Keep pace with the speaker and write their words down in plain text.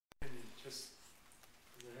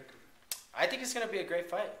I think it's gonna be a great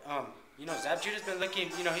fight. You know, Zab Judah's been looking.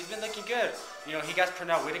 You know, he's been looking good. You know, he got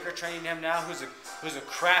Pernell Whitaker training him now, who's a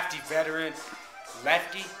crafty veteran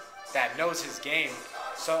lefty that knows his game.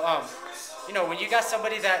 So, you know, when you got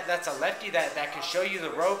somebody that's a lefty that can show you the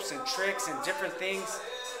ropes and tricks and different things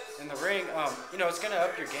in the ring, you know, it's gonna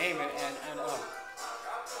up your game and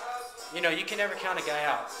you know, you can never count a guy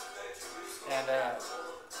out. And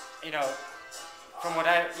you know, from what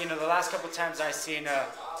you know, the last couple times I've seen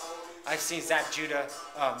Zab Judah,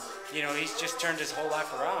 you know, he's just turned his whole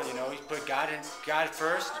life around. You know, he's put God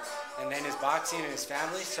first, and then his boxing and his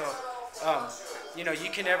family. So, you know, you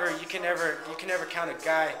can never count a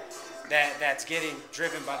guy that's getting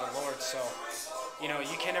driven by the Lord. So, you know,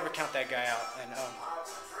 you can never count that guy out. And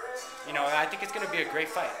you know, I think it's going to be a great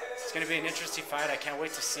fight. It's going to be an interesting fight. I can't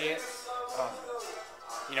wait to see it.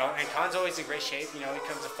 You know, and Khan's always in great shape. You know, he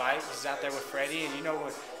comes to fight. He's out there with Freddie, and you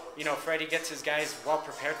know, Freddie gets his guys well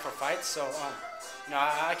prepared for fights. So, you know,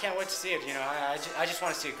 I can't wait to see it. You know, I just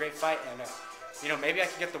want to see a great fight, and you know, maybe I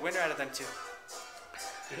can get the winner out of them too.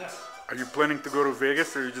 Yeah. Are you planning to go to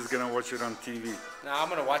Vegas, or are you just gonna watch it on TV? No, I'm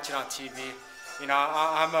gonna watch it on TV. You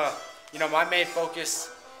know, you know, my main focus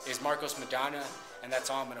is Marcos Madonna, and that's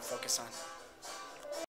all I'm gonna focus on.